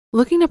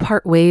Looking to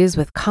part ways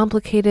with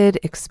complicated,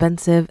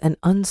 expensive, and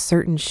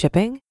uncertain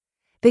shipping?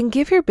 Then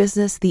give your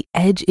business the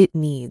edge it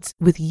needs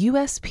with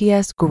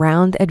USPS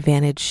Ground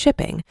Advantage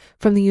shipping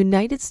from the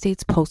United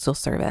States Postal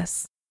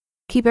Service.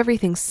 Keep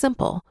everything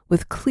simple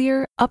with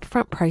clear,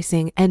 upfront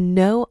pricing and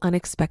no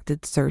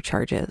unexpected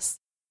surcharges.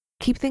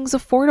 Keep things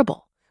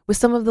affordable with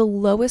some of the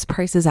lowest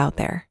prices out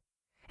there.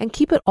 And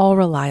keep it all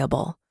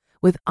reliable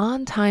with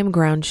on-time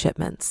ground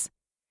shipments.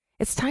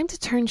 It's time to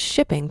turn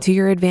shipping to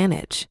your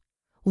advantage.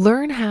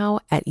 Learn how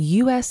at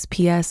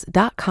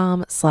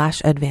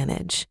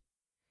USPS.com/advantage.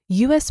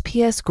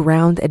 USPS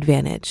Ground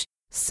Advantage.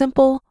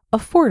 Simple,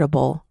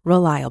 affordable,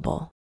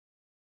 reliable.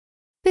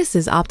 This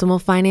is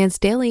Optimal Finance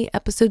Daily,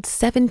 episode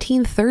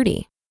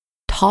 1730.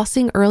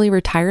 Tossing Early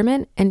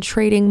Retirement and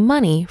Trading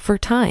Money for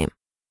Time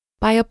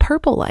by A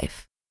Purple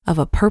Life of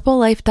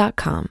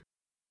apurplelife.com.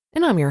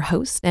 And I'm your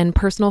host and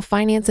personal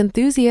finance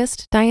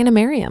enthusiast, Diana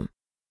Merriam.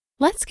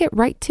 Let's get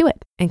right to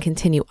it and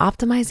continue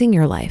optimizing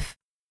your life.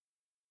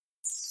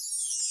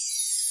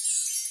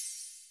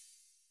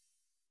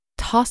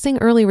 Tossing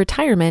Early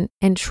Retirement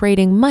and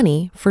Trading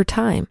Money for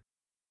Time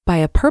by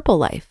A Purple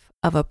Life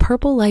of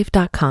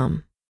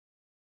apurplelife.com.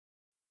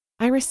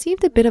 I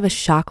received a bit of a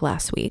shock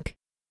last week.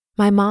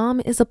 My mom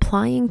is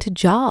applying to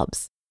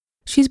jobs.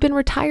 She's been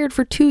retired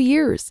for 2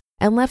 years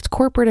and left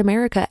corporate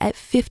America at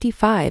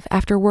 55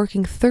 after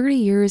working 30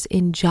 years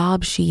in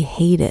jobs she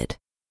hated.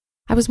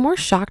 I was more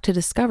shocked to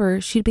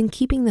discover she'd been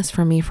keeping this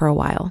from me for a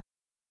while.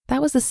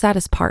 That was the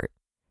saddest part.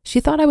 She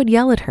thought I would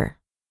yell at her.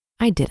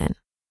 I didn't.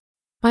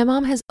 My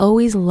mom has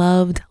always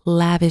loved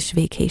lavish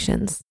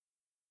vacations.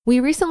 We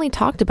recently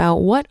talked about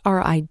what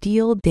our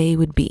ideal day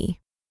would be.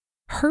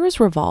 Hers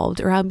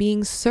revolved around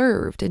being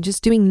served and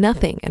just doing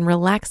nothing and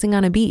relaxing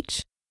on a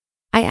beach.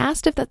 I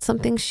asked if that's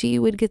something she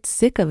would get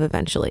sick of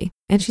eventually,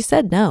 and she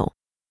said no.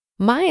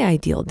 My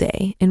ideal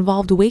day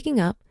involved waking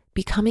up,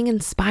 becoming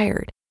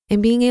inspired,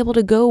 and being able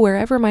to go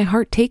wherever my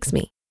heart takes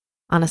me.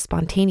 On a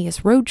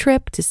spontaneous road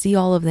trip to see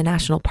all of the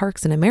national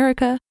parks in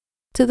America,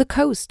 to the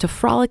coast to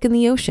frolic in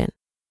the ocean,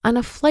 on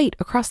a flight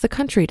across the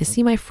country to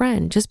see my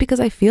friend just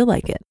because I feel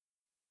like it.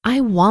 I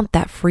want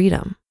that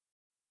freedom.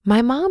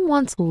 My mom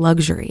wants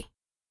luxury,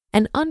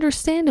 and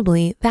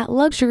understandably, that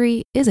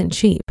luxury isn't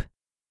cheap.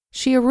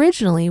 She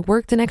originally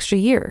worked an extra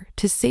year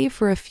to save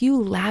for a few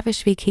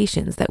lavish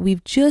vacations that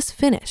we've just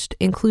finished,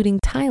 including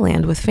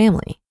Thailand with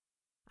family.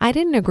 I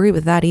didn't agree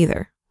with that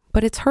either,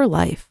 but it's her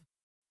life.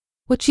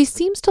 What she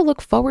seems to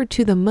look forward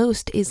to the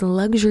most is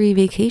luxury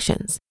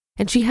vacations,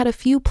 and she had a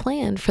few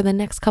planned for the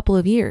next couple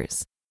of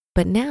years.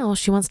 But now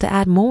she wants to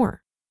add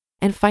more.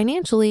 And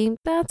financially,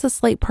 that's a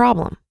slight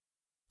problem.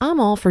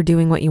 I'm all for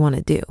doing what you want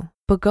to do,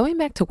 but going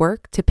back to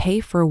work to pay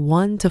for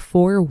 1 to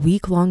 4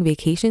 week-long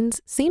vacations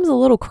seems a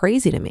little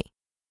crazy to me.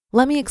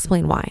 Let me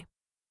explain why.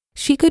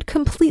 She could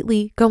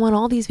completely go on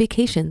all these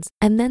vacations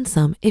and then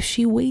some if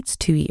she waits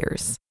 2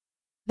 years.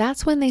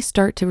 That's when they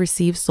start to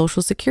receive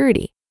Social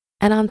Security.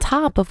 And on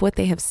top of what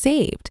they have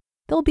saved,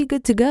 they'll be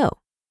good to go.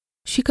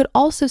 She could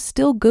also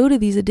still go to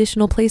these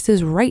additional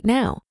places right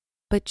now,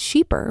 but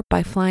cheaper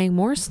by flying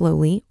more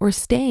slowly or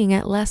staying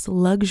at less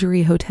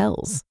luxury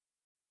hotels.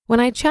 When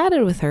I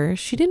chatted with her,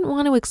 she didn't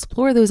want to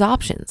explore those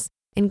options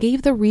and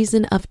gave the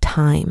reason of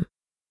time.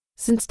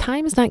 Since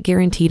time is not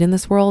guaranteed in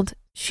this world,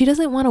 she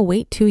doesn't want to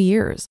wait 2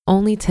 years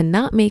only to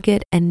not make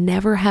it and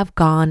never have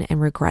gone and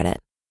regret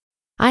it.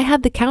 I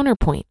had the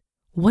counterpoint.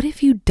 What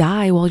if you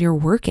die while you're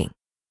working?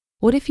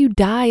 What if you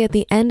die at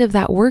the end of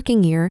that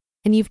working year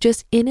and you've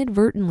just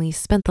inadvertently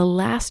spent the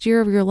last year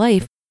of your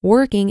life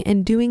working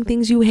and doing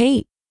things you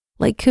hate,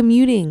 like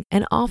commuting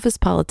and office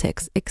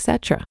politics,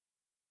 etc.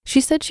 She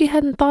said she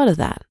hadn't thought of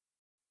that.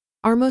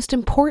 Our most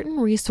important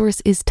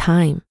resource is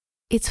time.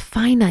 It's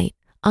finite,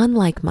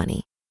 unlike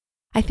money.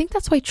 I think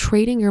that's why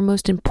trading your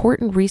most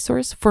important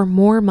resource for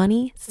more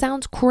money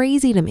sounds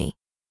crazy to me,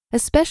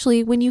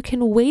 especially when you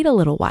can wait a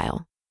little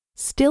while,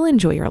 still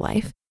enjoy your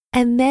life,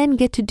 and then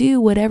get to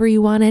do whatever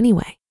you want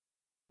anyway.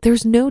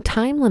 There's no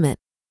time limit,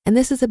 and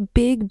this is a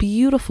big,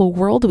 beautiful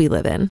world we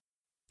live in.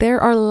 There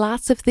are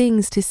lots of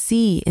things to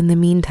see in the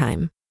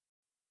meantime.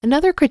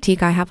 Another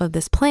critique I have of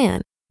this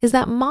plan is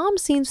that mom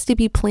seems to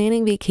be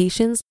planning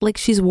vacations like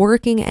she's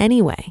working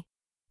anyway.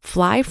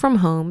 Fly from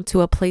home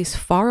to a place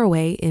far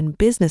away in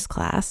business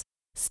class,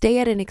 stay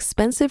at an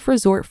expensive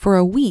resort for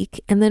a week,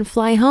 and then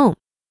fly home.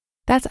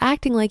 That's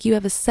acting like you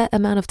have a set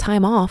amount of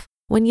time off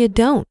when you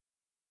don't.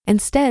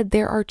 Instead,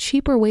 there are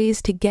cheaper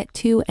ways to get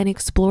to and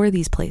explore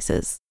these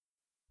places.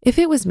 If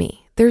it was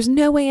me, there's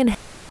no way in hell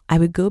I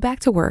would go back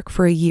to work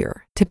for a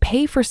year to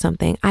pay for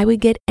something I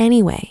would get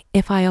anyway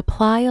if I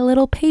apply a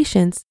little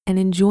patience and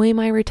enjoy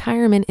my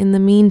retirement in the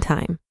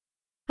meantime.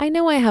 I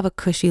know I have a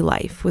cushy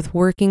life with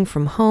working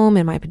from home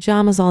in my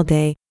pajamas all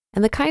day,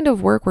 and the kind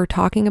of work we're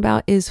talking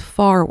about is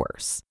far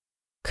worse.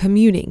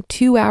 Commuting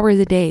 2 hours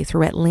a day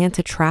through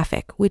Atlanta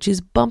traffic, which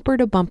is bumper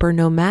to bumper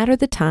no matter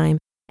the time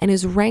and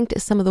is ranked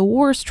as some of the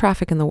worst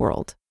traffic in the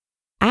world.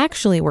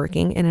 Actually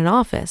working in an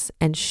office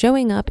and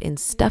showing up in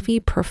stuffy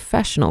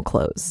professional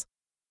clothes.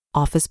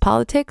 Office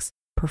politics,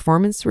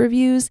 performance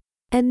reviews,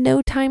 and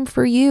no time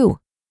for you.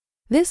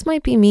 This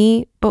might be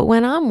me, but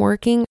when I'm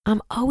working,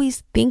 I'm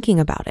always thinking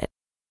about it.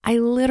 I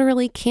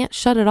literally can't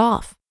shut it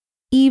off.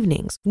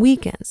 Evenings,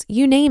 weekends,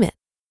 you name it.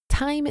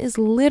 Time is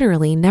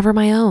literally never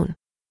my own.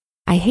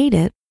 I hate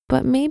it,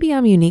 but maybe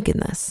I'm unique in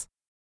this.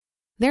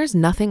 There's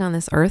nothing on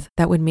this earth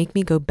that would make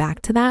me go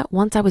back to that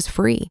once I was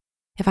free,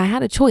 if I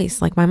had a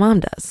choice like my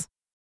mom does.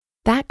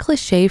 That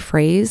cliche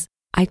phrase,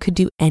 I could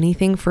do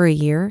anything for a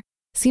year,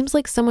 seems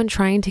like someone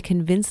trying to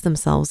convince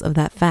themselves of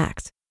that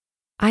fact.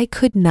 I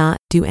could not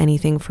do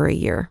anything for a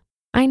year.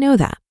 I know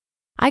that.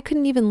 I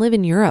couldn't even live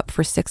in Europe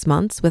for 6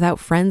 months without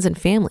friends and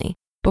family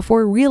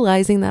before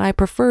realizing that I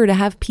prefer to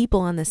have people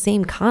on the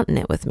same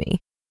continent with me.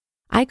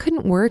 I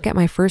couldn't work at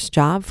my first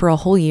job for a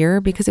whole year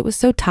because it was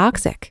so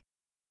toxic.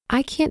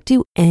 I can't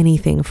do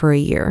anything for a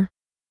year.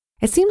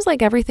 It seems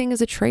like everything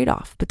is a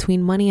trade-off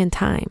between money and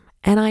time,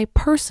 and I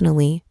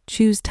personally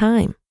choose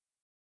time.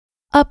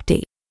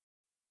 Update.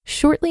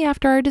 Shortly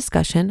after our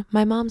discussion,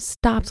 my mom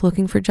stopped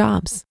looking for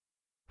jobs.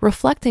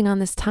 Reflecting on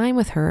this time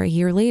with her a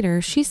year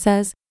later, she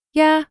says,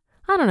 "Yeah,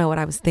 I don't know what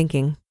I was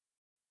thinking."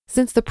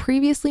 Since the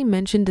previously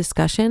mentioned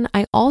discussion,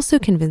 I also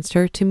convinced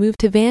her to move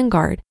to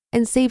Vanguard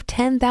and save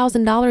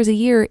 $10,000 a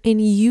year in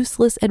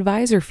useless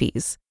advisor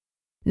fees.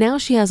 Now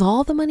she has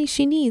all the money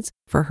she needs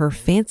for her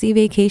fancy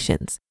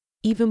vacations,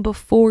 even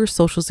before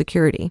Social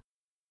Security.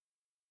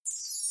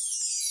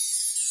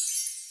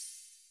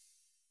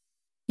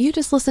 You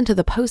just listened to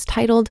the post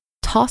titled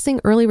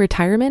Tossing Early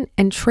Retirement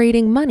and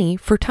Trading Money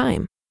for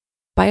Time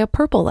by A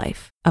Purple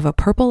Life of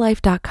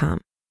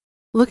apurplelife.com.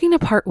 Looking to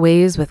part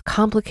ways with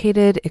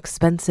complicated,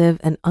 expensive,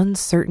 and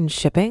uncertain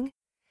shipping?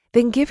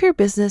 Then give your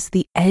business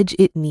the edge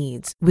it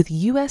needs with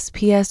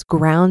USPS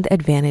Ground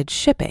Advantage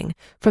shipping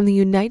from the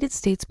United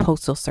States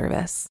Postal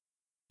Service.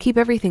 Keep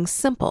everything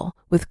simple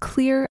with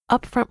clear,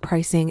 upfront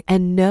pricing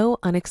and no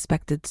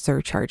unexpected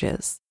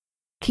surcharges.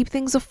 Keep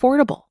things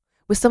affordable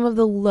with some of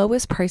the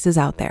lowest prices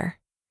out there.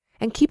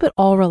 And keep it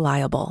all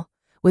reliable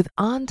with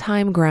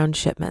on-time ground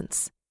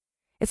shipments.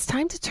 It's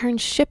time to turn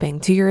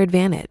shipping to your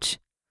advantage.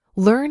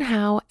 Learn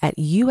how at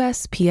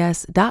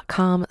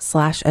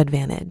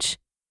USPS.com/advantage.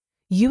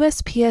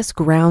 USPS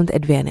Ground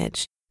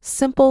Advantage.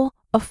 Simple,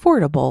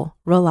 affordable,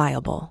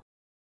 reliable.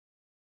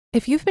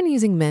 If you've been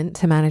using Mint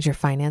to manage your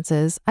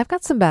finances, I've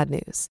got some bad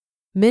news.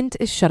 Mint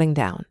is shutting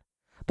down.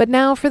 But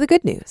now for the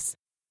good news.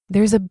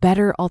 There's a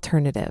better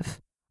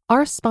alternative.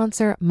 Our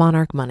sponsor,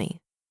 Monarch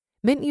Money.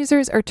 Mint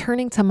users are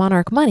turning to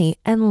Monarch Money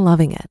and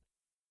loving it.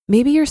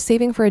 Maybe you're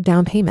saving for a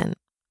down payment,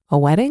 a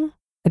wedding,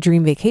 a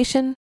dream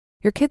vacation,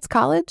 your kid's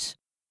college.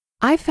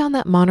 I found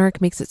that Monarch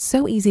makes it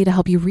so easy to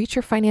help you reach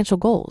your financial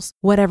goals,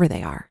 whatever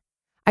they are.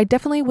 I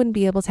definitely wouldn't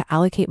be able to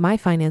allocate my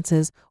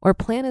finances or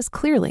plan as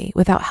clearly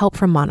without help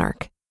from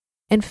Monarch.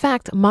 In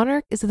fact,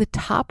 Monarch is the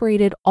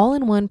top-rated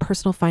all-in-one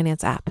personal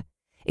finance app.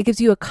 It gives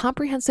you a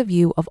comprehensive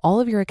view of all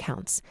of your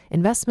accounts,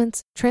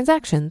 investments,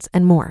 transactions,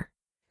 and more.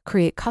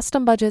 Create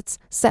custom budgets,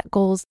 set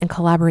goals, and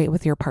collaborate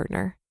with your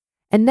partner.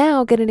 And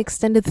now get an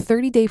extended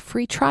 30-day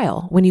free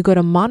trial when you go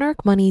to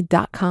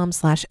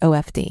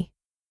monarchmoney.com/OFD.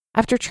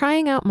 After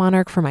trying out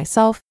Monarch for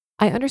myself,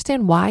 I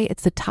understand why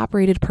it's the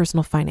top-rated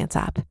personal finance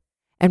app.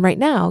 And right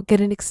now, get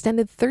an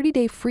extended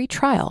 30-day free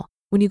trial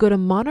when you go to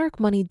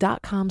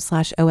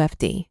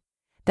monarchmoney.com/OFD.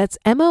 That's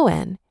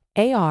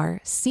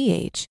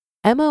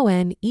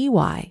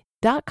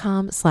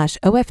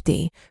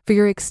monarchmoney.com/OFD for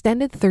your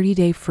extended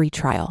 30-day free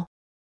trial.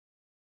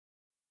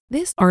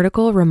 This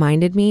article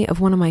reminded me of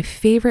one of my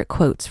favorite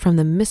quotes from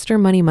the Mr.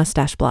 Money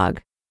Mustache blog.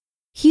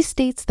 He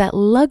states that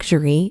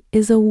luxury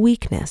is a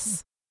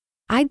weakness.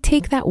 I'd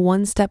take that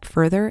one step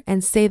further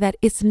and say that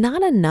it's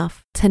not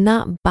enough to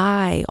not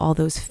buy all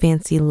those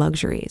fancy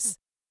luxuries.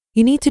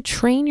 You need to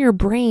train your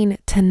brain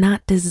to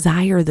not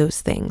desire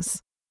those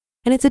things.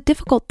 And it's a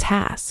difficult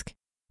task.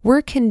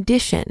 We're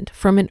conditioned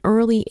from an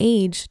early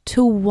age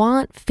to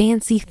want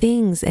fancy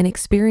things and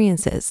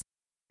experiences.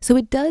 So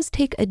it does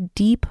take a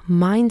deep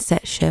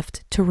mindset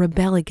shift to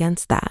rebel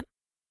against that.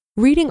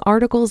 Reading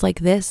articles like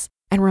this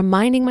and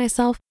reminding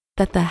myself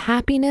that the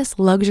happiness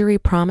luxury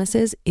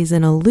promises is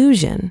an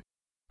illusion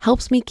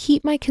helps me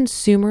keep my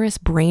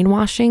consumerist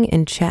brainwashing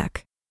in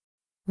check.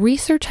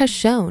 Research has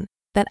shown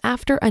that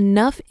after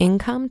enough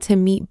income to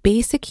meet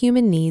basic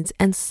human needs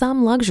and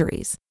some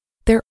luxuries,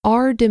 there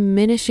are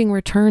diminishing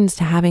returns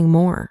to having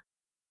more.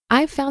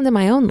 I've found in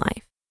my own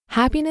life,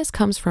 happiness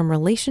comes from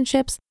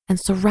relationships and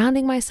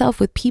surrounding myself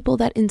with people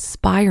that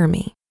inspire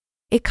me.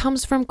 It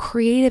comes from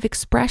creative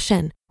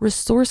expression,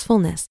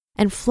 resourcefulness,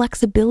 and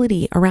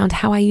flexibility around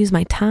how I use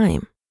my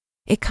time.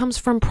 It comes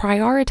from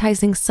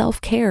prioritizing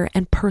self-care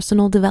and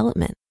personal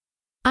development.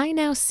 I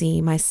now see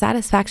my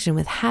satisfaction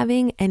with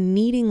having and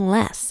needing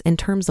less in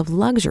terms of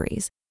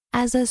luxuries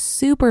as a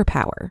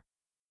superpower.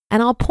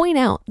 And I'll point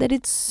out that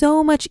it's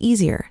so much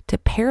easier to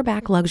pare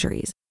back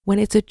luxuries when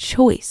it's a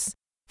choice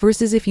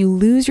versus if you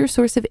lose your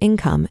source of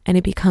income and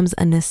it becomes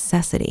a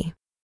necessity.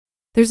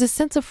 There's a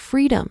sense of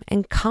freedom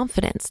and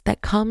confidence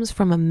that comes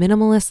from a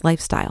minimalist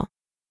lifestyle.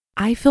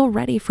 I feel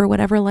ready for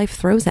whatever life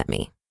throws at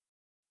me.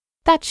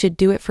 That should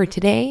do it for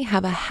today.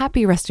 Have a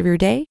happy rest of your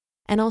day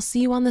and I'll see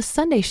you on the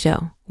Sunday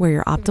show where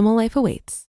your optimal life awaits.